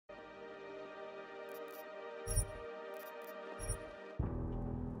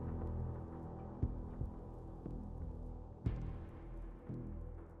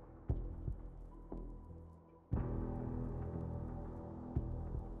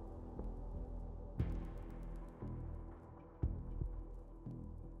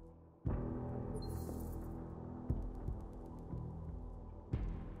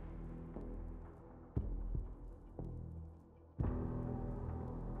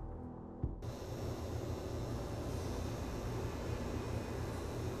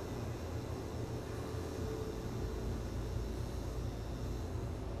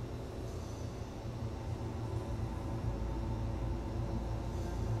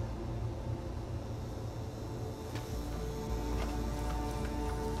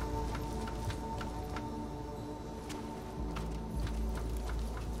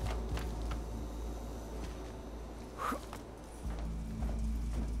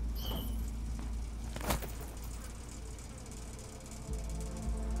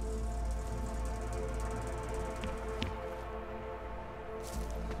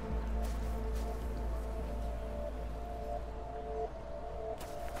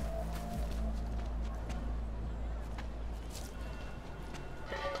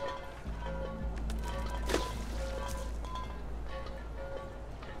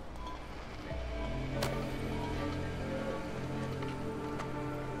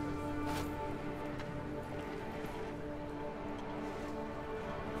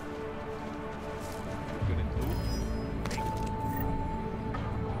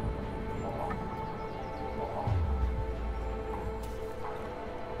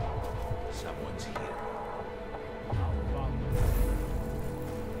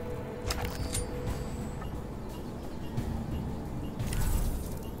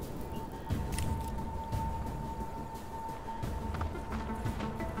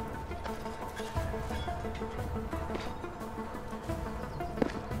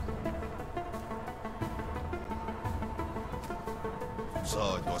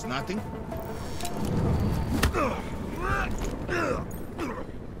So it was nothing?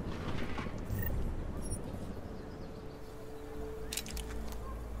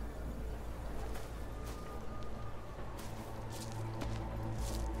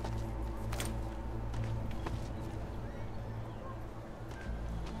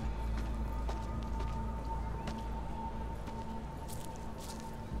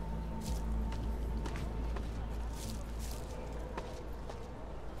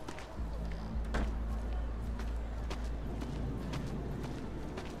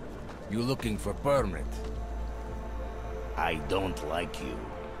 You looking for permit? I don't like you.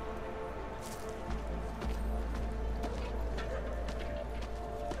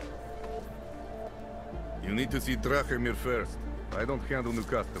 You need to see Drachemir first. I don't handle new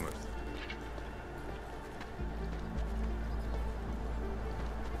customers.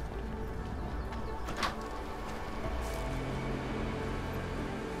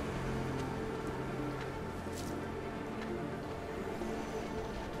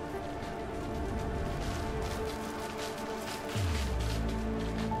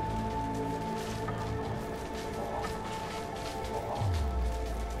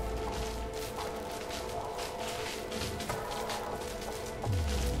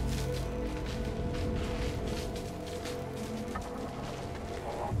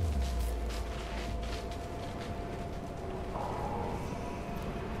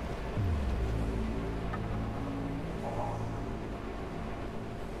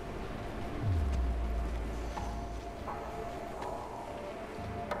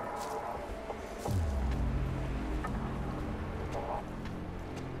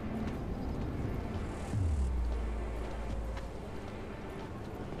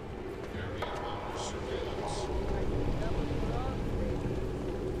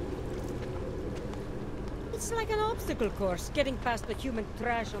 It's like an obstacle course, getting past the human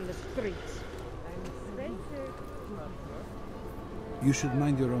trash on the streets. You should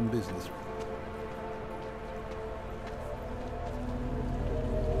mind your own business.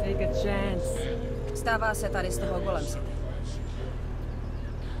 Take a chance.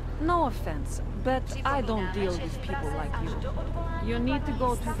 No offense, but I don't deal with people like you. You need to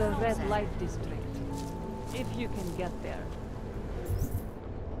go to the red light district, if you can get there.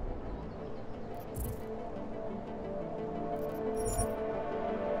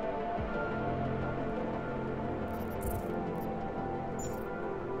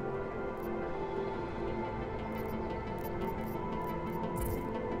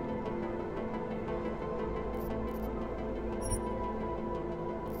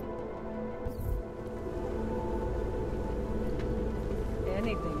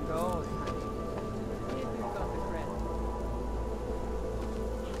 Anything goes, honey. If you've got the credit.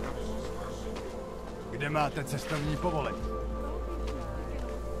 Kde máte cestovní povolení?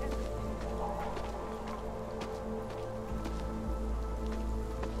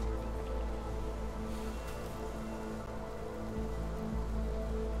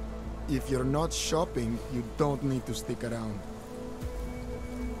 If you're not shopping, you don't need to stick around.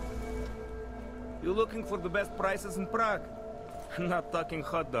 You looking for the best prices in Prague? Not talking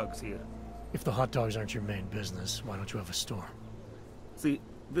hot dogs here. If the hot dogs aren't your main business, why don't you have a store? See,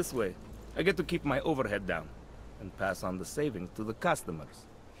 this way, I get to keep my overhead down and pass on the savings to the customers.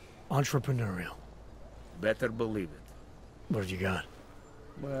 Entrepreneurial. Better believe it. What have you got?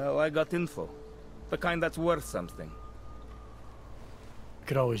 Well, I got info. The kind that's worth something.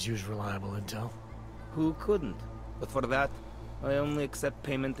 Could always use reliable intel. Who couldn't? But for that, I only accept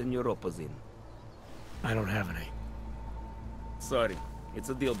payment in Europozine. I don't have any. Sorry, it's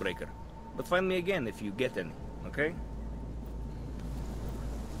a deal breaker. But find me again if you get any, okay?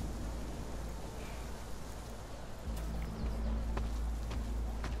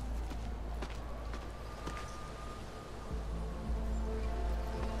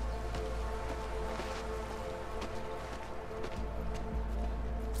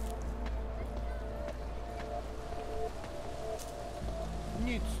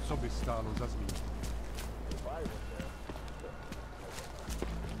 Nic, co by stálo za zmínku.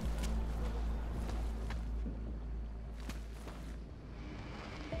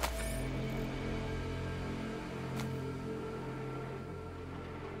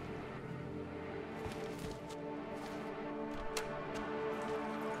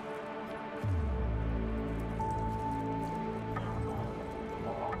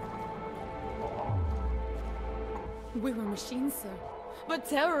 We were machines, sir. But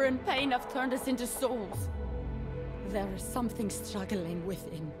terror and pain have turned us into souls. There is something struggling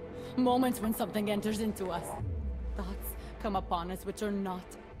within. Moments when something enters into us. Thoughts come upon us which are not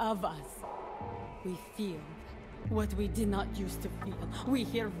of us. We feel What we did not used to feel. We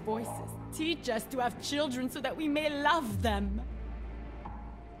hear voices. Teach us to have children so that we may love them.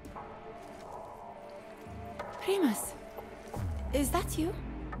 Primus, is that you?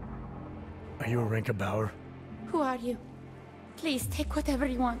 Are you a Rinka Bauer? Who are you? Please, take whatever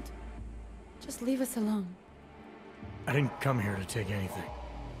you want. Just leave us alone. I didn't come here to take anything.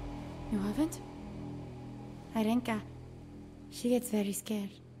 You haven't? Arenka, she gets very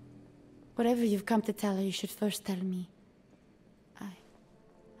scared. Whatever you've come to tell her, you should first tell me.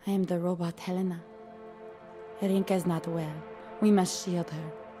 I am the robot Helena. Arenka is not well. We must shield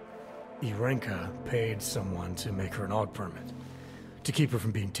her. Irenka paid someone to make her an AUG permit, to keep her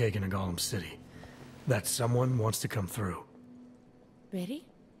from being taken to Golem City. That someone wants to come through. Ready?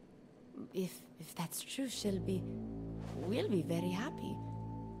 If that's true, we'll be very happy.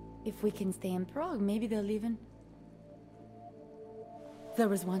 If we can stay in Prague, maybe they'll even... There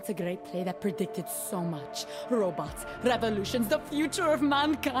was once a great play that predicted so much. Robots, revolutions, the future of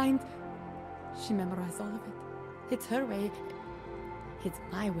mankind. She memorized all of it. It's her way. It's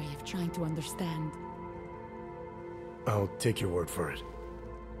my way of trying to understand. I'll take your word for it.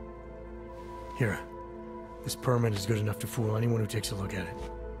 Here. This permit is good enough to fool anyone who takes a look at it.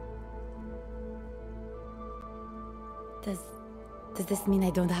 Does this mean I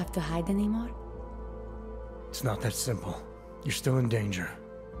don't have to hide anymore? It's not that simple. You're still in danger.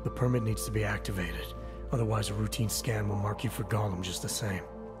 The permit needs to be activated. Otherwise, a routine scan will mark you for Golem just the same.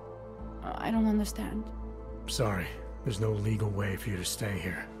 I don't understand. Sorry. There's no legal way for you to stay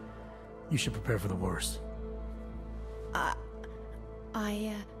here. You should prepare for the worst.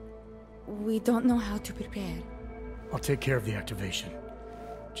 We don't know how to prepare. I'll take care of the activation.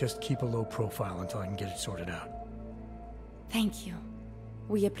 Just keep a low profile until I can get it sorted out. Thank you.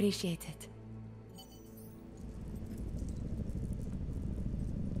 We appreciate it.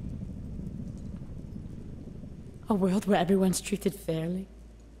 A world where everyone's treated fairly?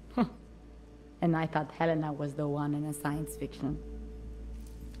 And I thought Helena was the one in a science fiction.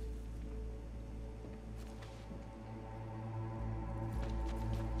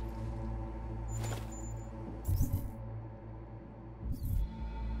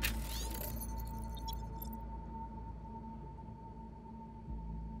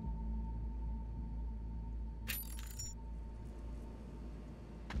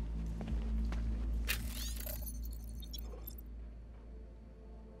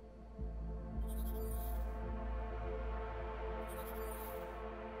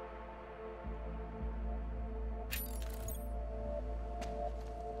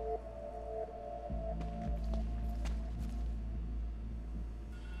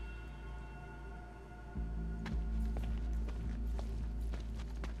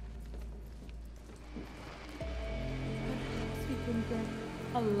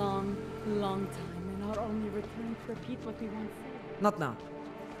 A long, long time, and our only return to repeat what we once said. Not now.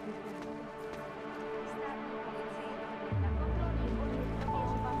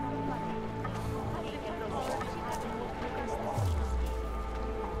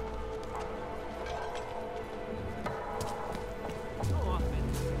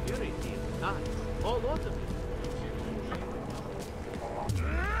 All out of it.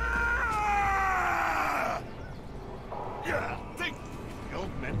 Yeah, think the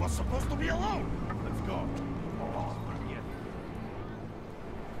old man was supposed to be alone. Let's go.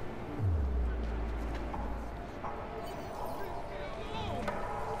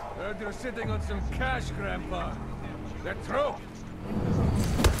 Heard you're sitting on some cash, Grandpa. That true?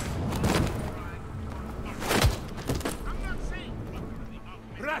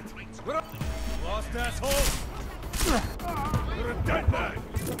 Rat! Lost asshole! You're a dead man!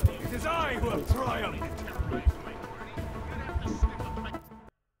 It is I who have triumphed!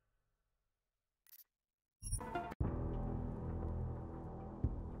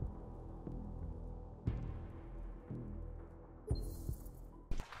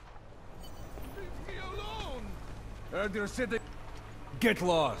 Leave me alone! Heard you're sitting... Get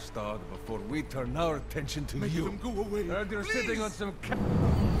lost, dog, before we turn our attention to Make you. them go away. Heard you're sitting on some...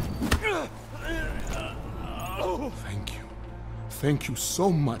 Thank you. Thank you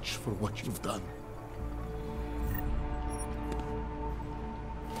so much for what you've done.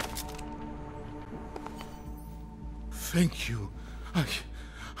 Thank you.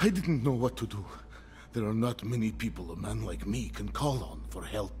 I didn't know what to do. There are not many people a man like me can call on for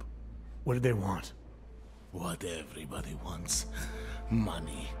help. What did they want? What everybody wants.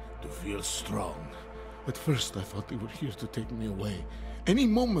 Money, to feel strong. At first I thought they were here to take me away. Any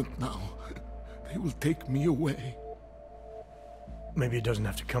moment now, they will take me away. Maybe it doesn't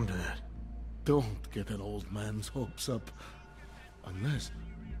have to come to that. Don't get an old man's hopes up. Unless...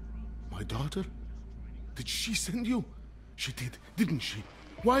 my daughter? Did she send you? She did, didn't she?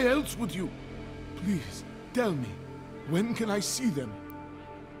 Why else would you? Please, tell me. When can I see them?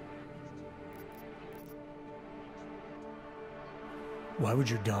 Why would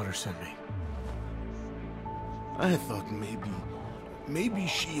your daughter send me? I thought maybe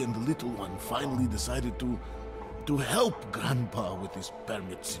she and the little one finally decided to help Grandpa with his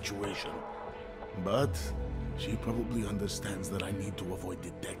permit situation. But she probably understands that I need to avoid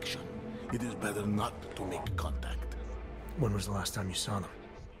detection. It is better not to make contact. When was the last time you saw them?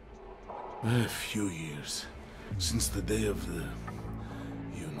 A few years. Since the day of the...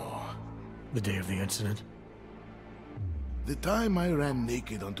 you know. The day of the incident? The time I ran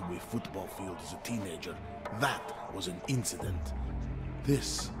naked onto a football field as a teenager, that was an incident.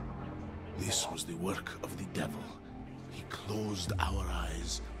 This was the work of the devil. He closed our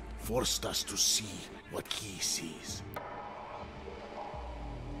eyes, forced us to see what he sees.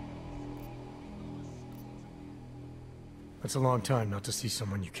 That's a long time not to see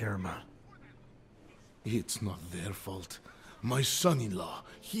someone you care about. It's not their fault. My son-in-law,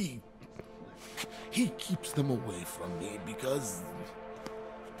 he keeps them away from me because...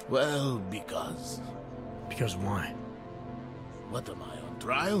 well, because... Because why? What am I, on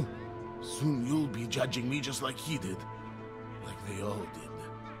trial? Soon you'll be judging me just like he did. Like they all did.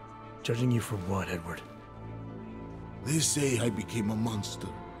 Judging you for what, Edward? They say I became a monster.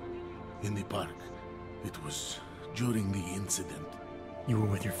 In the park. It was during the incident. You were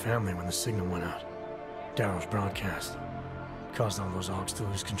with your family when the signal went out. Darrow's broadcast. Caused all those Augs to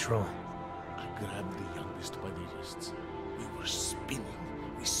lose control. I grabbed the youngest by the wrists. We were spinning.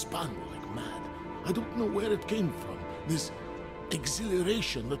 We spun like mad. I don't know where it came from. This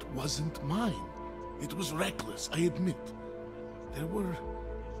exhilaration that wasn't mine. It was reckless, I admit. There were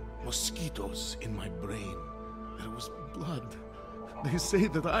mosquitoes in my brain. There was blood. They say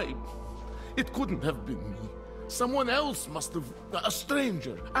that it couldn't have been me. Someone else must have... a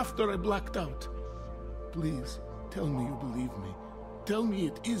stranger, after I blacked out. Please, tell me you believe me. Tell me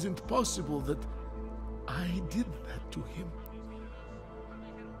it isn't possible that I did that to him.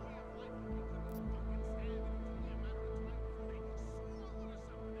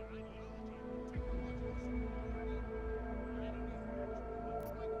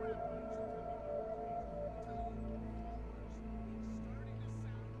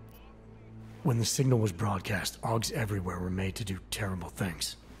 When the signal was broadcast, Augs everywhere were made to do terrible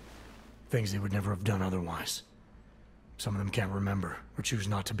things. Things they would never have done otherwise. Some of them can't remember, or choose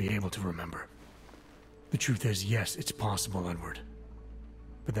not to be able to remember. The truth is, yes, it's possible, Edward.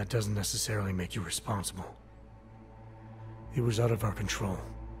 But that doesn't necessarily make you responsible. It was out of our control.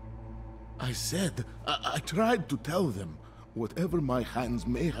 I said, I tried to tell them. Whatever my hands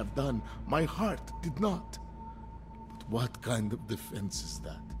may have done, my heart did not. But what kind of defense is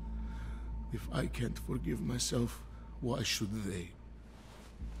that? If I can't forgive myself, why should they?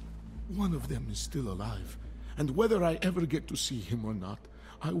 One of them is still alive, and whether I ever get to see him or not,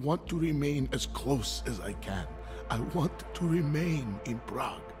 I want to remain as close as I can. I want to remain in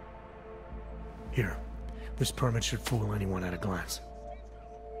Prague. Here, this permit should fool anyone at a glance.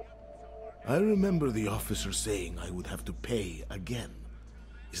 I remember the officer saying I would have to pay again.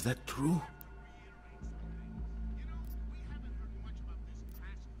 Is that true?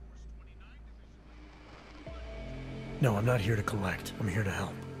 No, I'm not here to collect. I'm here to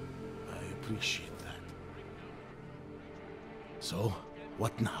help. I appreciate that. So,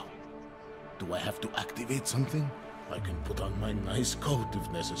 what now? Do I have to activate something? I can put on my nice coat if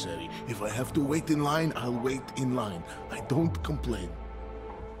necessary. If I have to wait in line, I'll wait in line. I don't complain.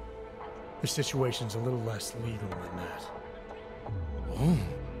 The situation's a little less legal than that. Oh.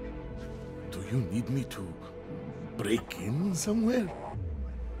 Do you need me to break in somewhere?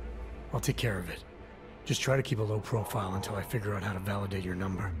 I'll take care of it. Just try to keep a low profile until I figure out how to validate your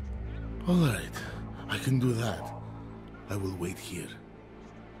number. All right. I can do that. I will wait here.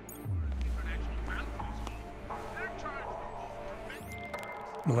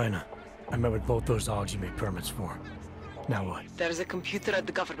 Milena, I met with both those Augs you made permits for. Now what? There's a computer at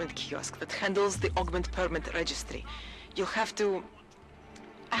the government kiosk that handles the augment permit registry. You'll have to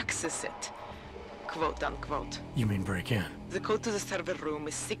access it, quote unquote. You mean break in? The code to the server room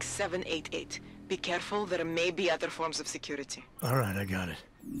is 6788. Be careful, there may be other forms of security. All right, I got it.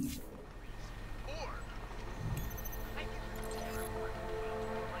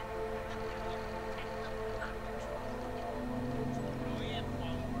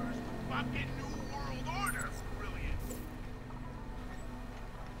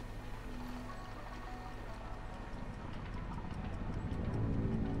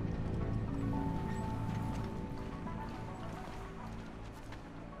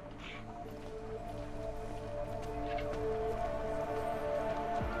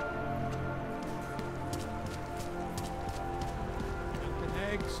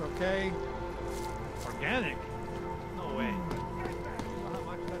 looks okay. Organic? No way.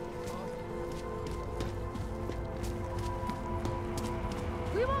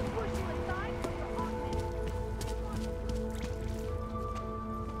 We won't push you aside for your own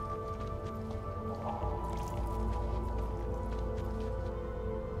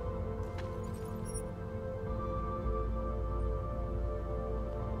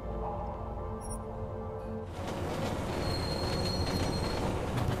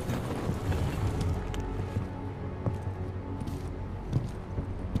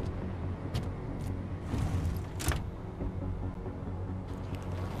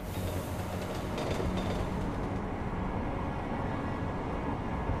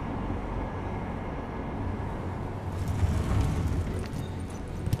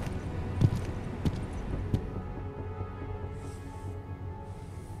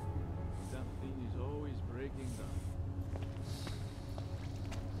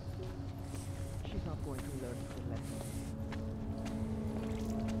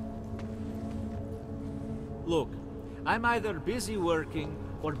Look, I'm either busy working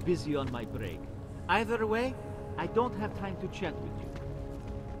or busy on my break. Either way, I don't have time to chat with you.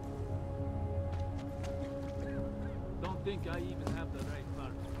 Don't think I even have the right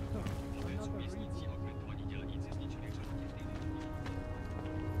part.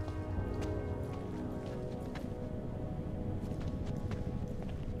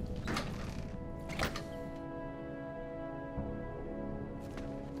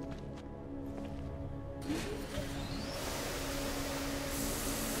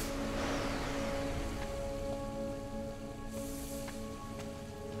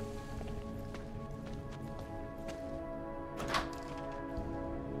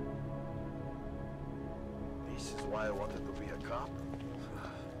 Why I wanted to be a cop?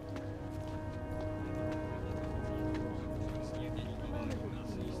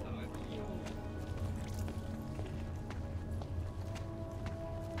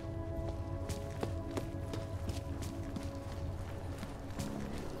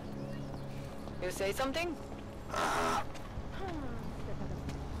 You say something?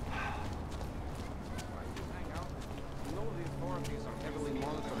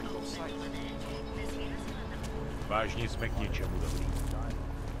 Vážně jsme k něčemu dobrý.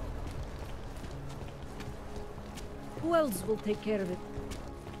 Who else will take care of it?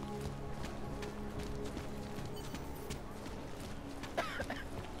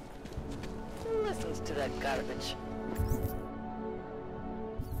 Who listens to that garbage?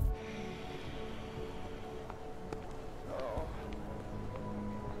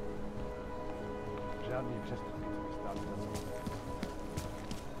 Žádný přestupky, co by stály za to.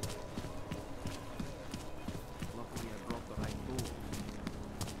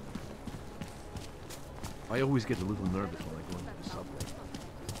 I always get a little nervous when I go into the subway.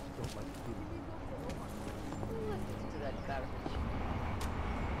 Don't like the feeling. To that garbage.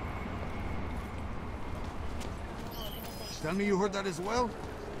 Tell me you heard that as well?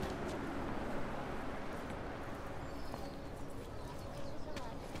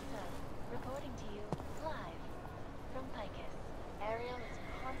 Reporting to you live from Picus. Ariel is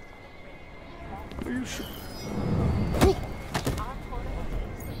constantly Are you sure? Our portable data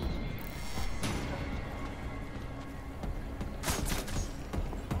solutions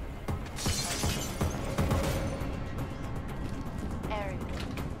Ariel.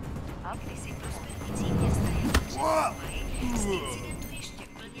 Kdysi prosperující města jako Mumbai z incidentu ještě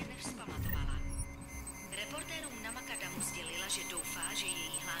plně nevzpamatovala. Reportérům na Makadamu sdělila, že doufá, že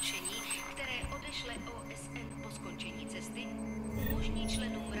její hlášení, které odešle OSN po skončení cesty, umožní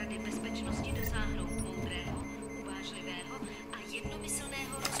členům Rady bezpečnosti dosáhnout moudrého, uvážlivého a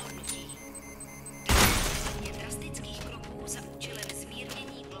jednomyslného rozhodnutí. Hodně drastických kroků za účelem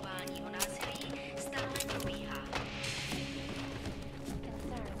zmírnění globálního násilí stále probíhá.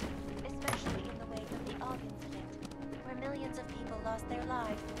 Especially in the wake of the Og incident, where millions of people lost their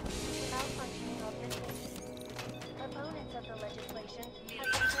lives due to malfunctioning of business. Opponents of the legislation have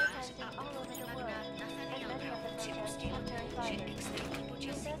been protesting all over the world, and many of the protests have turned violent.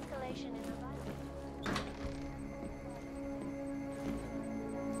 This escalation in the violence.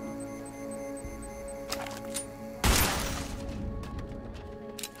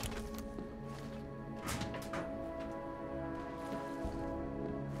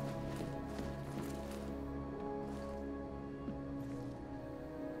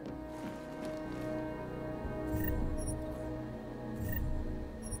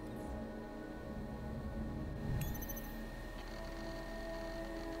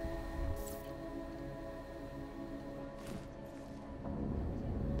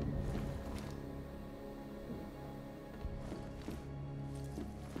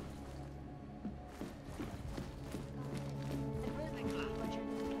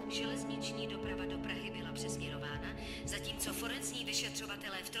 přesměrována, zatímco forenzní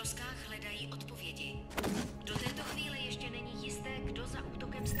vyšetřovatelé v troskách hledají odpovědi. Do této chvíle ještě není jisté, kdo za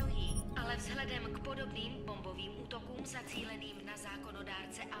útokem stojí, ale vzhledem k podobným bombovým útokům zacíleným na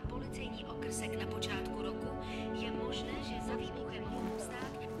zákonodárce a policejní okrsek na počátku roku je možné, že za výbuchem mohou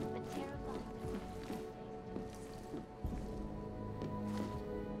stát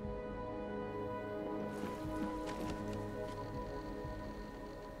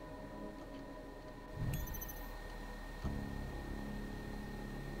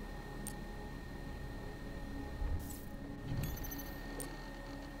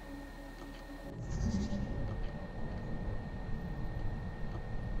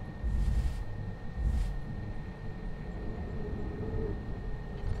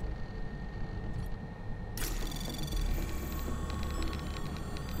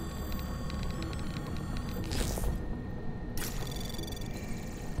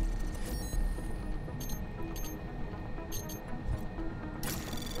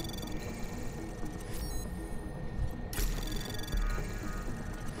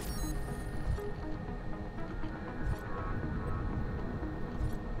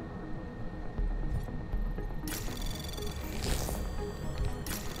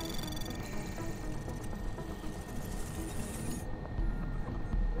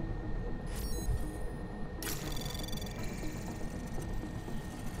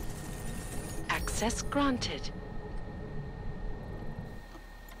Access granted.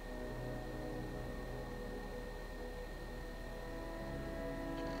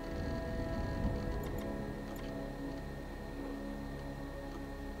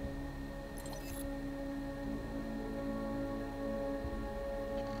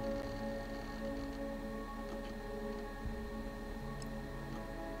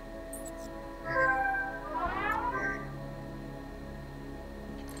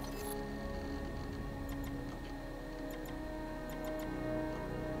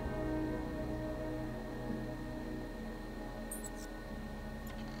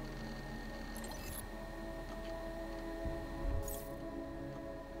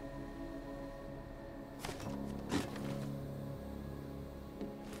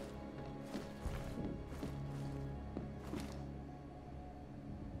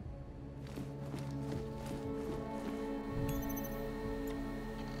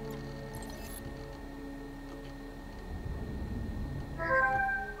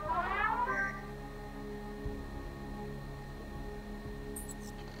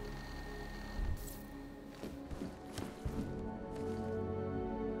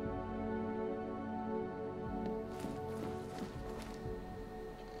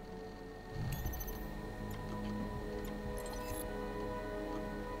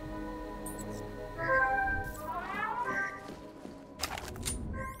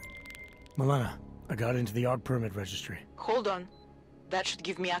 Milena, I got into the AUG permit registry. Hold on. That should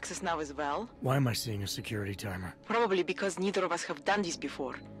give me access now as well. Why am I seeing a security timer? Probably because neither of us have done this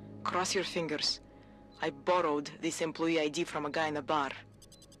before. Cross your fingers. I borrowed this employee ID from a guy in a bar.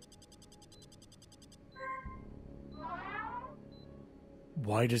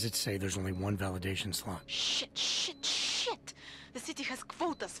 Why does it say there's only one validation slot? Shit! The city has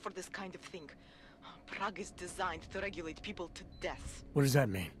quotas for this kind of thing. Prague is designed to regulate people to death. What does that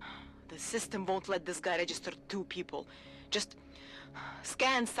mean? The system won't let this guy register 2 people. Just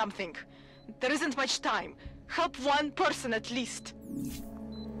scan something. There isn't much time. Help 1 person at least.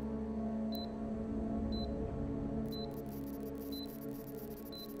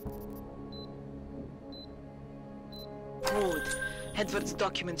 Good. Edward's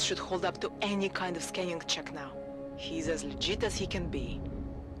documents should hold up to any kind of scanning check now. He's as legit as he can be,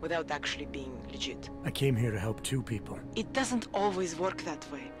 without actually being legit. I came here to help 2 people. It doesn't always work that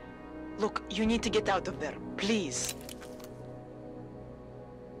way. Look, you need to get out of there, please.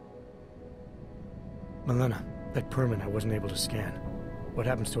 Milena, that permit I wasn't able to scan. What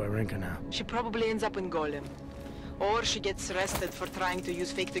happens to Irenka now? She probably ends up in Golem. Or she gets arrested for trying to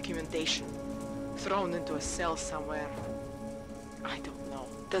use fake documentation. Thrown into a cell somewhere. I don't know.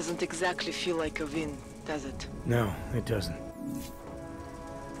 Doesn't exactly feel like a win, does it? No, it doesn't.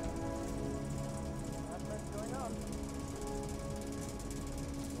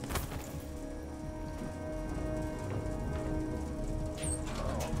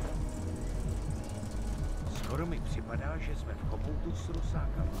 Skoro mi připadá, že jsme v chomoutu s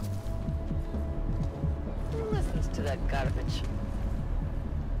rusákama. Who listens to that garbage?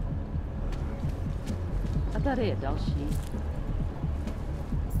 A tady je další.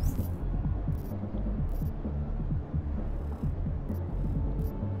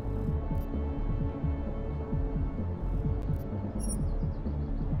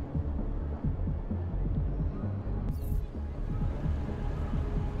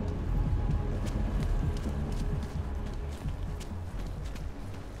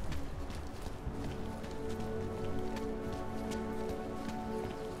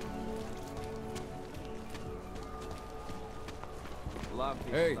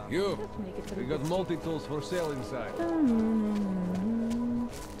 Hey, you! We got multi-tools for sale inside.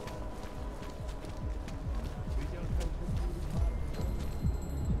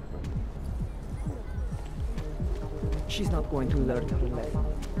 She's not going to learn her lesson.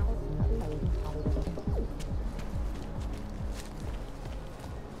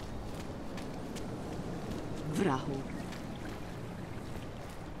 Vrahu.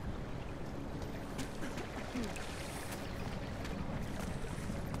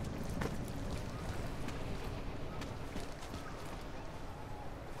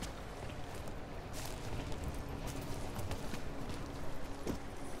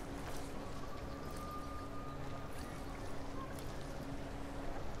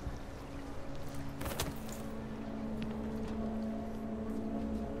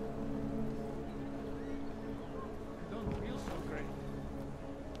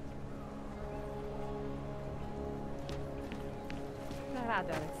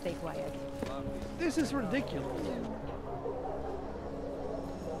 Rather, stay quiet. This is ridiculous.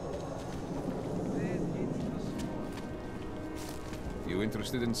 You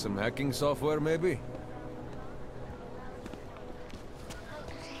interested in some hacking software, maybe?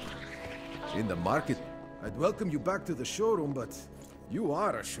 In the market? I'd welcome you back to the showroom, but you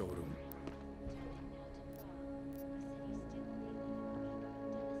are a showroom.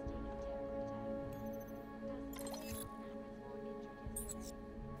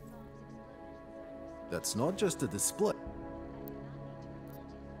 That's not just a display.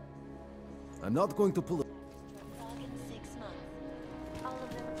 I'm not going to pull it.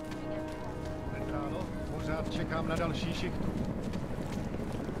 Ráno, pořád čekám na další šichtu.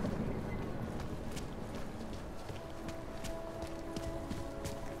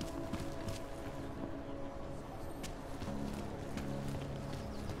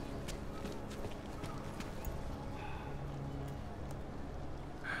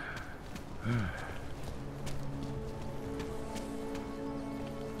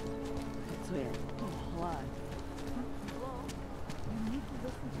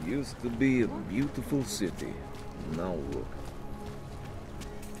 Used to be a beautiful city. Now look.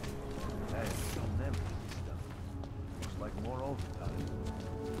 Hey, don't them stuff. Looks like more overtime.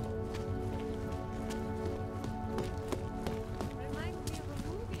 Reminds me of a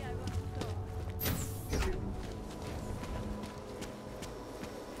movie I once saw.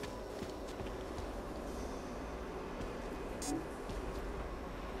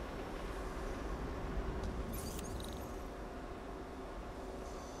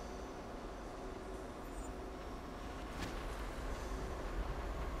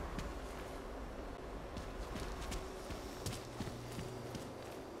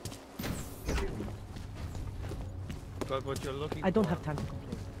 Got what you're looking I don't have time to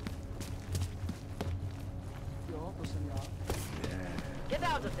complain. Get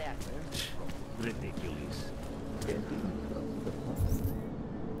out of there! Ridiculous.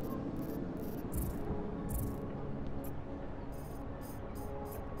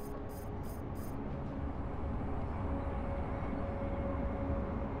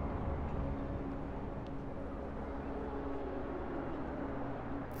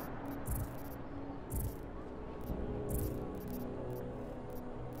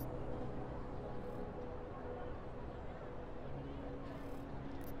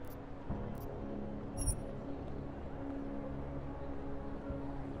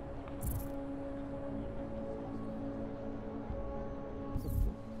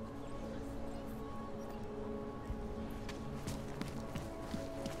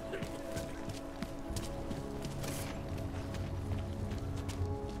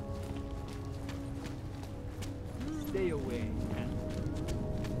 Stay away.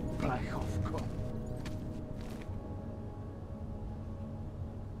 Rajovko.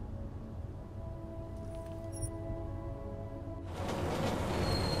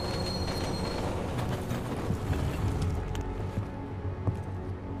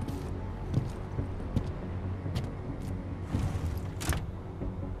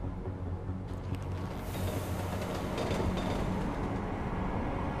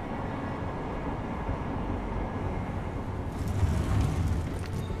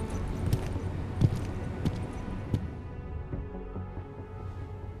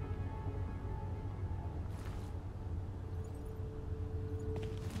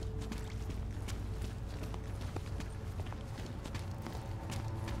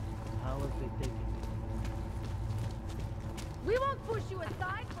 We won't push you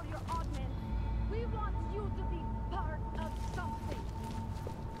aside for your augment. We want you to be part of something.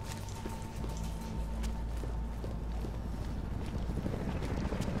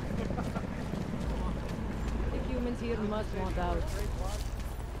 The humans here must want out.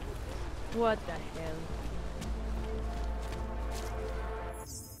 What the hell?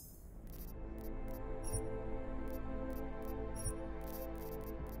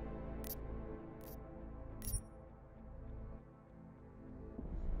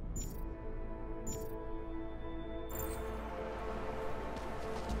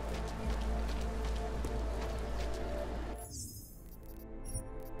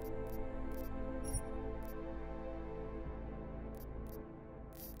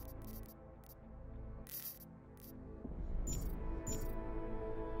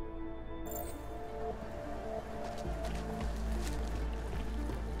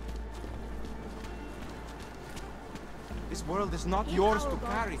 This world is not yours to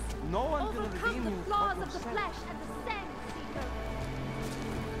carry. No one can Overcome redeem the you flaws but of the yourself. flesh and the sand seeker.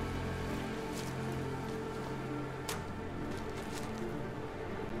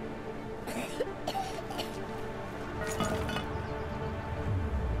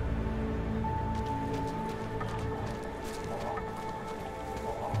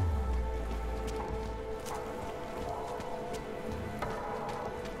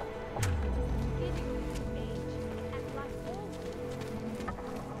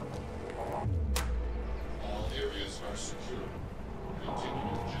 All areas are secure.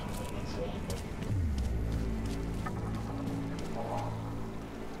 Continue general patrol.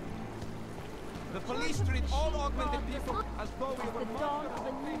 The police treat all augmented people as though we were The dawn of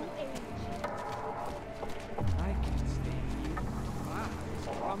a new age. I can't stay here. My eyes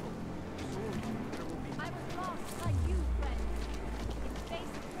crumble. Soon there will be... I was lost by you, friend. In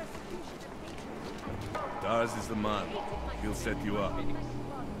face of persecution and hatred, Dars is the man. He'll set you up. I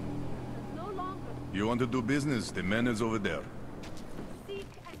no longer You want to do business? The man is over there. seek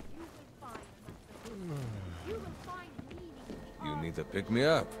and you will find, Master. You will find meaning in the You art. need to pick me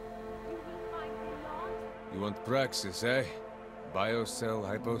up. You will find beyond. You want praxis, eh? Biocell,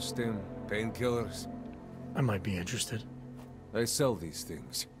 hypostim, painkillers. I might be interested. I sell these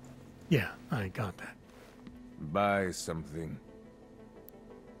things. Yeah, I got that. Buy something.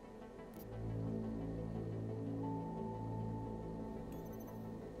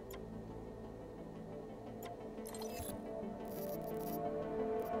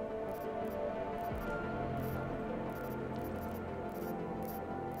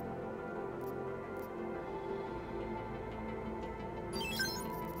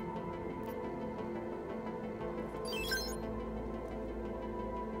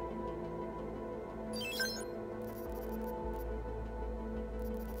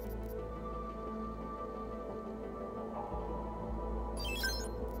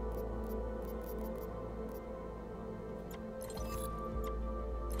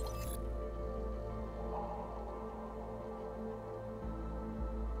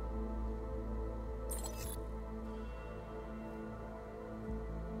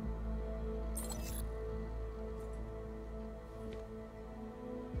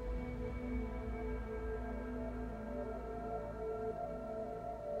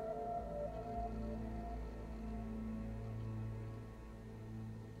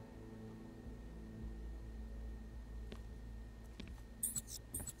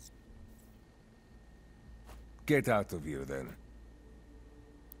 Get out of here, then.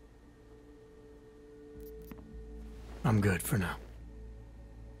 I'm good for now.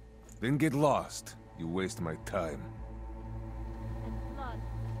 Then get lost. You waste my time. And blood,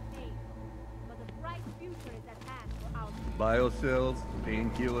 pain. But a bright future is at hand for our Biocells,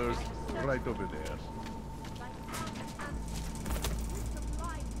 painkillers, right over there. like sound and answer. Wisdom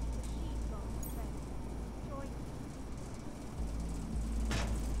lies in the sheepdog's friend. Join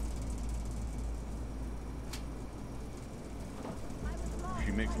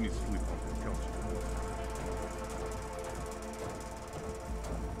She makes me sleep on the couch.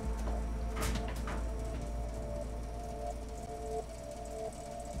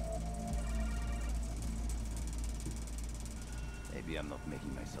 Maybe I'm not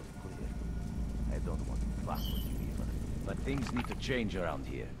making myself clear. I don't want to fuck with you either. But things need to change around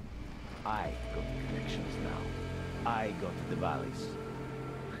here. I got the connections now. I got the valleys.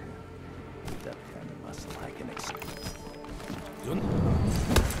 That kind of muscle I can expect.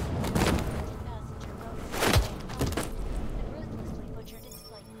 Ruthlessly butchered its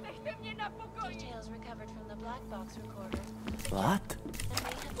flight. Details recovered from the black box recorder. What? The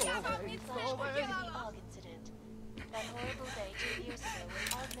mayhem over flashed after the AUG incident. That horrible day 2 years ago when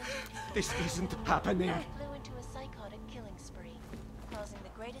augmented people This isn't happening. flew into a psychotic killing spree, causing the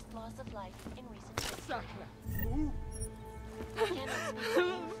greatest loss of life in recent history. I cannot speak for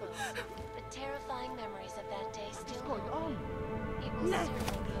you folks, but terrifying memories of that day still haunt me. It will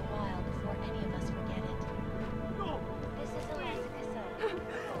certainly be a while before any of us forget it. This is Eliza Cassell.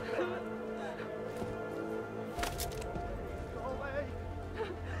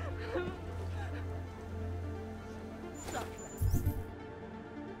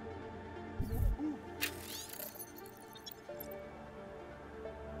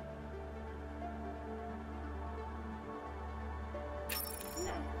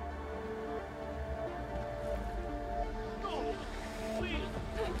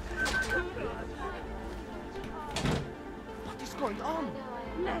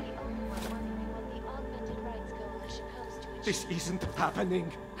 This isn't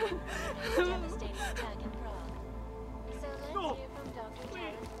happening. Devastating attack in Prague. So let's hear from Dr.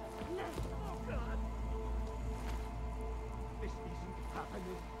 Talon's Oh God. This isn't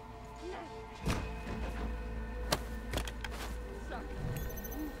happening.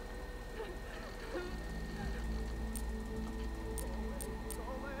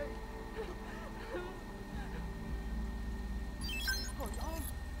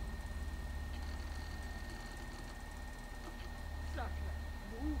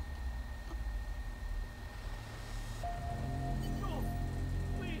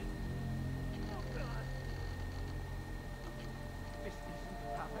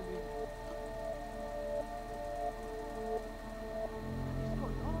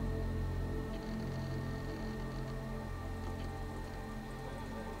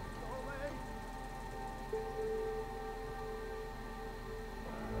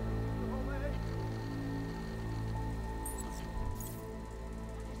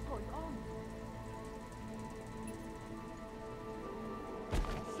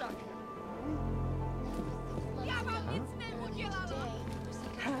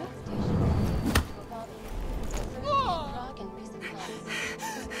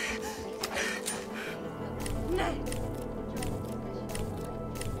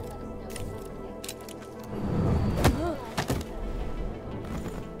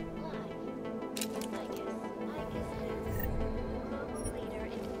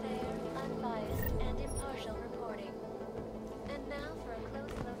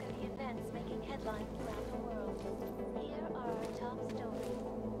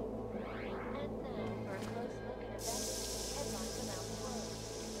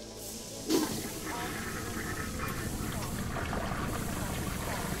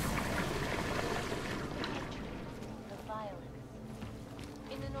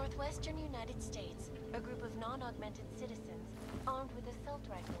 Western United States, a group of non-augmented citizens, armed with assault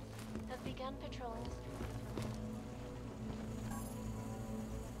rifles, have begun patrolling the streets.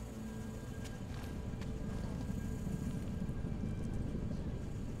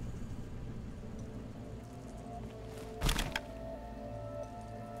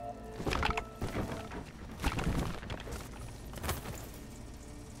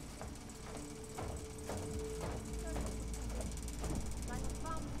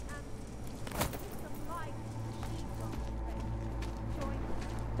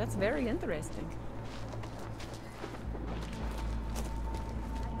 That's very interesting.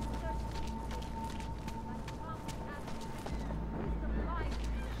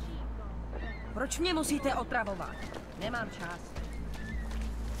 Proč mě musíte otravovat? Nemám čas.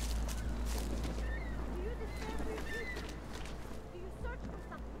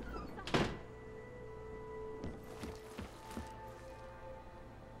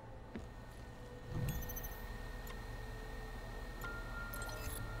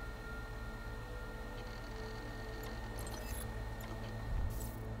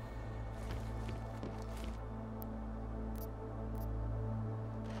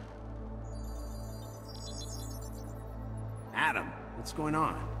 Adam, what's going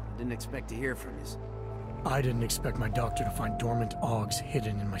on? I didn't expect to hear from you. I didn't expect my doctor to find dormant AUGs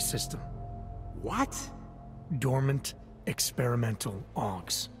hidden in my system. What? Dormant experimental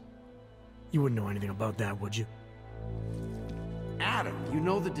AUGs. You wouldn't know anything about that, would you? Adam, you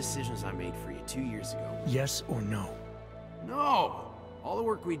know the decisions I made for you 2 years ago. Yes or no? No! All the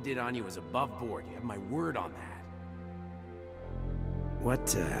work we did on you was above board. You have my word on that.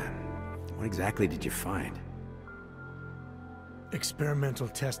 What exactly did you find? Experimental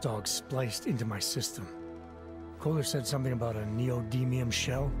test AUGs spliced into my system. Kohler said something about a neodymium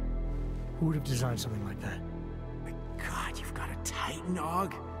shell. Who would have designed something like that? My God, you've got a Titan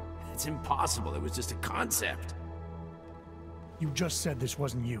AUG? It's impossible. It was just a concept. You just said this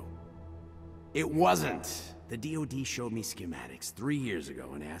wasn't you. It wasn't. The DoD showed me schematics 3 years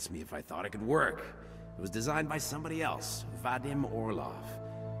ago and asked me if I thought it could work. It was designed by somebody else, Vadim Orlov.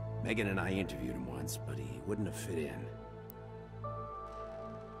 Megan and I interviewed him once, but he wouldn't have fit in.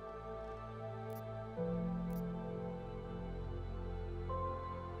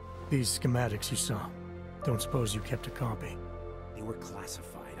 These schematics you saw, don't suppose you kept a copy? They were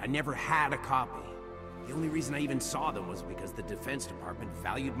classified. I never had a copy. The only reason I even saw them was because the Defense Department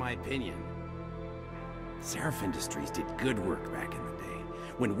valued my opinion. Seraph Industries did good work back in the day.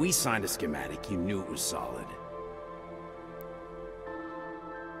 When we signed a schematic, you knew it was solid.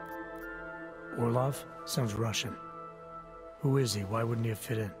 Orlov? Sounds Russian. Who is he? Why wouldn't he have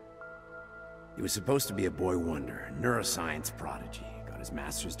fit in? He was supposed to be a boy wonder, a neuroscience prodigy. Got his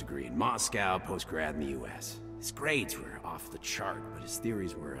master's degree in Moscow, post-grad in the US. His grades were off the chart, but his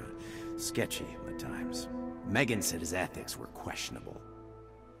theories were sketchy at times. Megan said his ethics were questionable.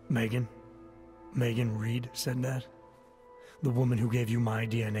 Megan? Megan Reed said that? The woman who gave you my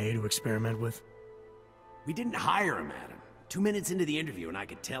DNA to experiment with? We didn't hire him, Adam. 2 minutes into the interview, and I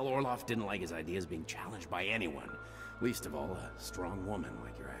could tell Orloff didn't like his ideas being challenged by anyone. Least of all, a strong woman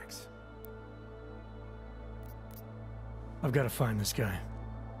like your ex. I've got to find this guy.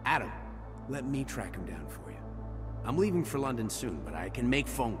 Adam, let me track him down for you. I'm leaving for London soon, but I can make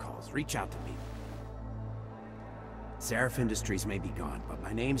phone calls, reach out to people. Seraph Industries may be gone, but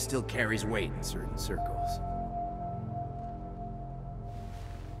my name still carries weight in certain circles.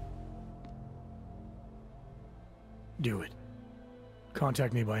 Do it.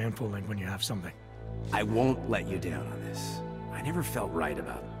 Contact me by infolink when you have something. I won't let you down on this. I never felt right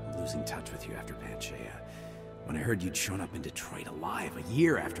about losing touch with you after Panchea. When I heard you'd shown up in Detroit alive a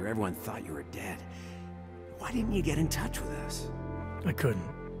year after everyone thought you were dead. Why didn't you get in touch with us? I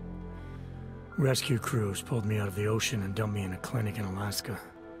couldn't. Rescue crews pulled me out of the ocean and dumped me in a clinic in Alaska.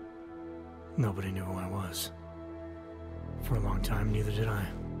 Nobody knew who I was. For a long time, neither did I.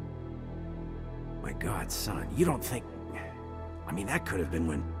 My God, son, you don't think... I mean, that could have been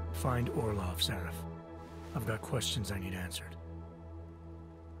when... Find Orlov, Seraph. I've got questions I need answered.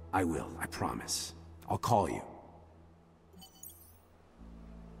 I will, I promise. I'll call you.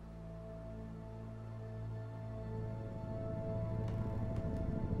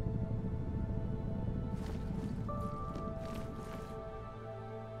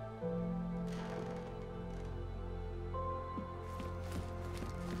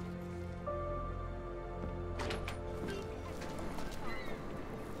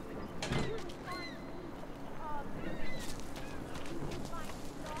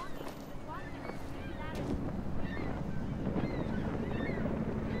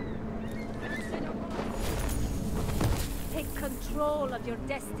 Control of your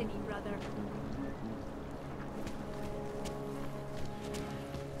destiny, brother.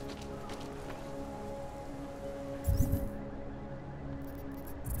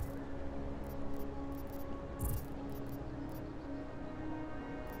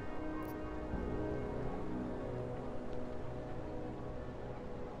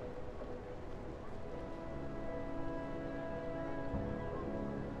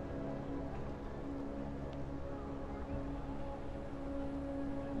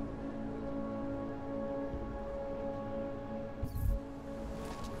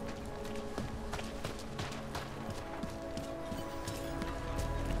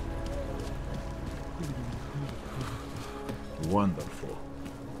 Wonderful.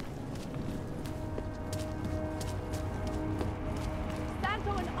 Santo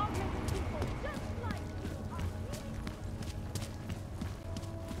and augmented people, just like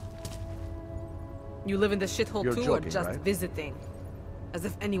you live in the shithole You're too, joking, or just right? visiting? As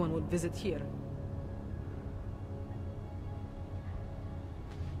if anyone would visit here.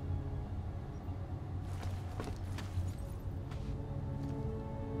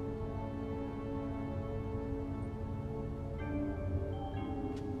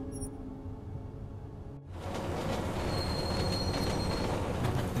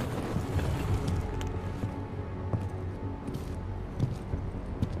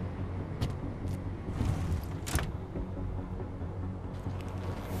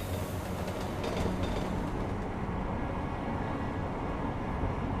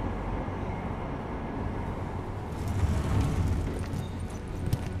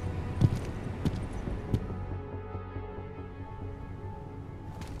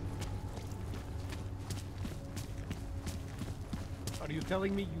 Are you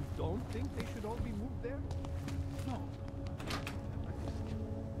telling me you don't think they should all be moved there? No.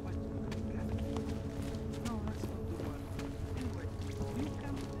 No, that's not the one. Anyway, you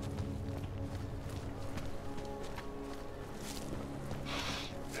can...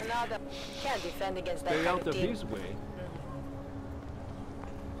 Another can't defend against that Stay kind out of of team. his way.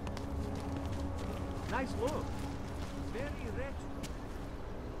 Nice look. Very rich.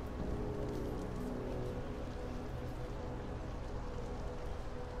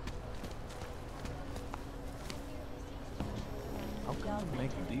 How can you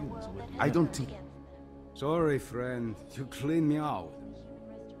make deals with... I don't think... Sorry, friend. You clean me out.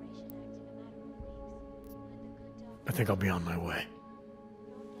 I think I'll be on my way.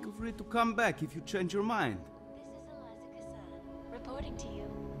 Feel free to come back if you change your mind. Reporting to you,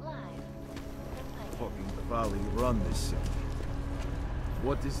 live. Fucking Valley run this city.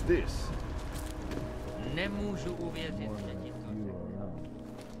 What is this?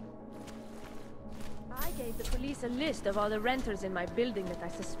 I gave the police a list of all the renters in my building that I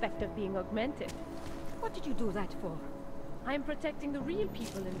suspect of being augmented. What did you do that for? I am protecting the real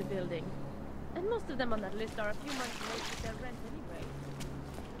people in the building. And most of them on that list are a few months late with their rent anyway.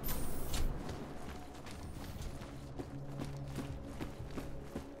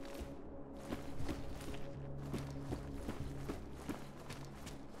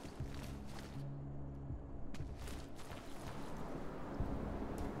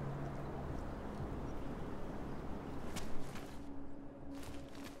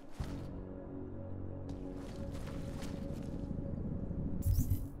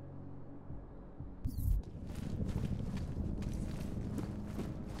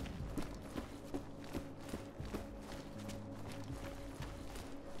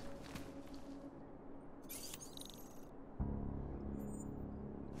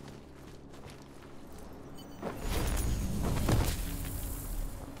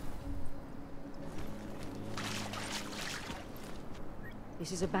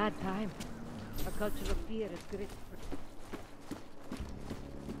 This is a bad time. A culture of fear is great.